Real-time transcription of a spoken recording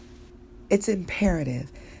It's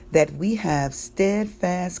imperative that we have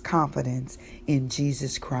steadfast confidence in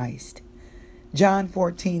Jesus Christ. John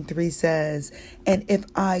 14:3 says, "And if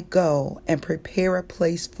I go and prepare a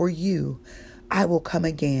place for you, I will come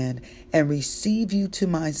again and receive you to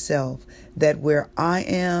myself, that where I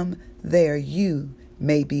am, there you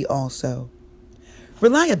may be also."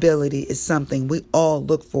 Reliability is something we all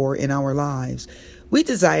look for in our lives. We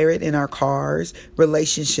desire it in our cars,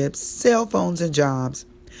 relationships, cell phones, and jobs.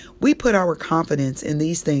 We put our confidence in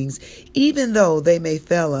these things even though they may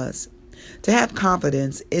fail us. To have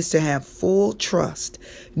confidence is to have full trust,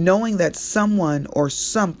 knowing that someone or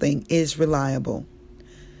something is reliable.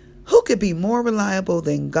 Who could be more reliable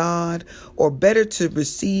than God, or better to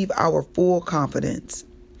receive our full confidence?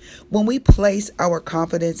 When we place our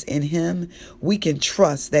confidence in Him, we can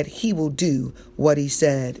trust that He will do what He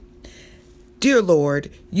said. Dear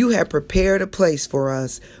Lord, you have prepared a place for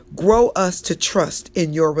us. Grow us to trust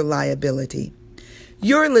in your reliability.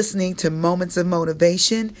 You're listening to Moments of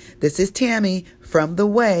Motivation. This is Tammy from The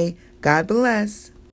Way. God bless.